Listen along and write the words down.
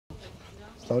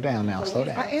Slow down now, slow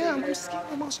down. I am, I'm just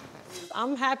getting emotional.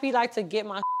 I'm happy, like, to get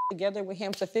my together with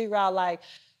him to figure out, like,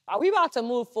 are we about to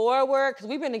move forward? Because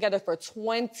we've been together for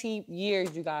 20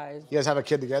 years, you guys. You guys have a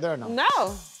kid together or no?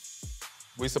 No.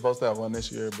 We supposed to have one this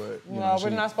year, but you No, know, we're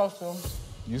not supposed to.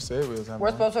 You said we was having We're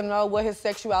one. supposed to know what his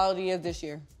sexuality is this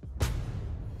year.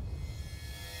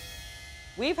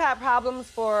 We've had problems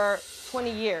for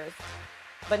 20 years,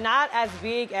 but not as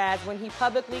big as when he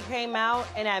publicly came out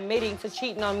and admitting to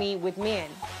cheating on me with men.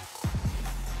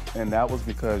 And that was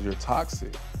because you're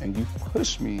toxic and you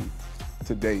push me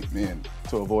to date men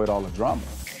to avoid all the drama.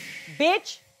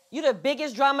 Bitch, you the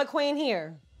biggest drama queen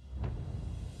here.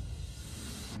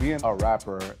 Being a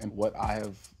rapper and what I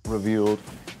have revealed,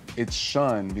 it's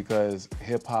shunned because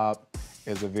hip-hop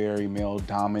is a very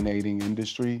male-dominating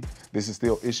industry. This is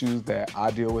still issues that I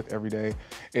deal with every day.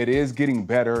 It is getting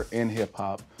better in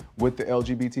hip-hop with the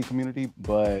LGBT community,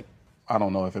 but I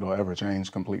don't know if it'll ever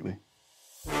change completely.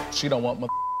 She don't want my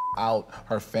out,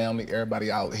 her family,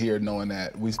 everybody out here knowing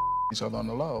that we each other on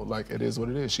the low. Like, it is what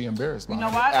it is. She embarrassed by You know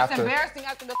it. what? It's embarrassing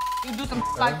after you do some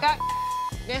like that.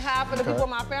 Then half of the people in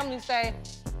my family say,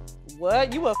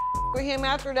 what? You a with him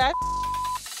after that?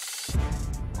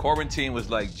 Quarantine was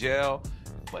like jail,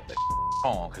 but the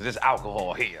on, because there's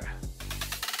alcohol here.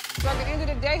 So at the end of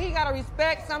the day, he gotta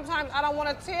respect. Sometimes I don't want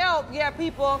to tell,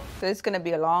 people. So it's gonna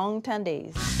be a long 10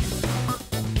 days.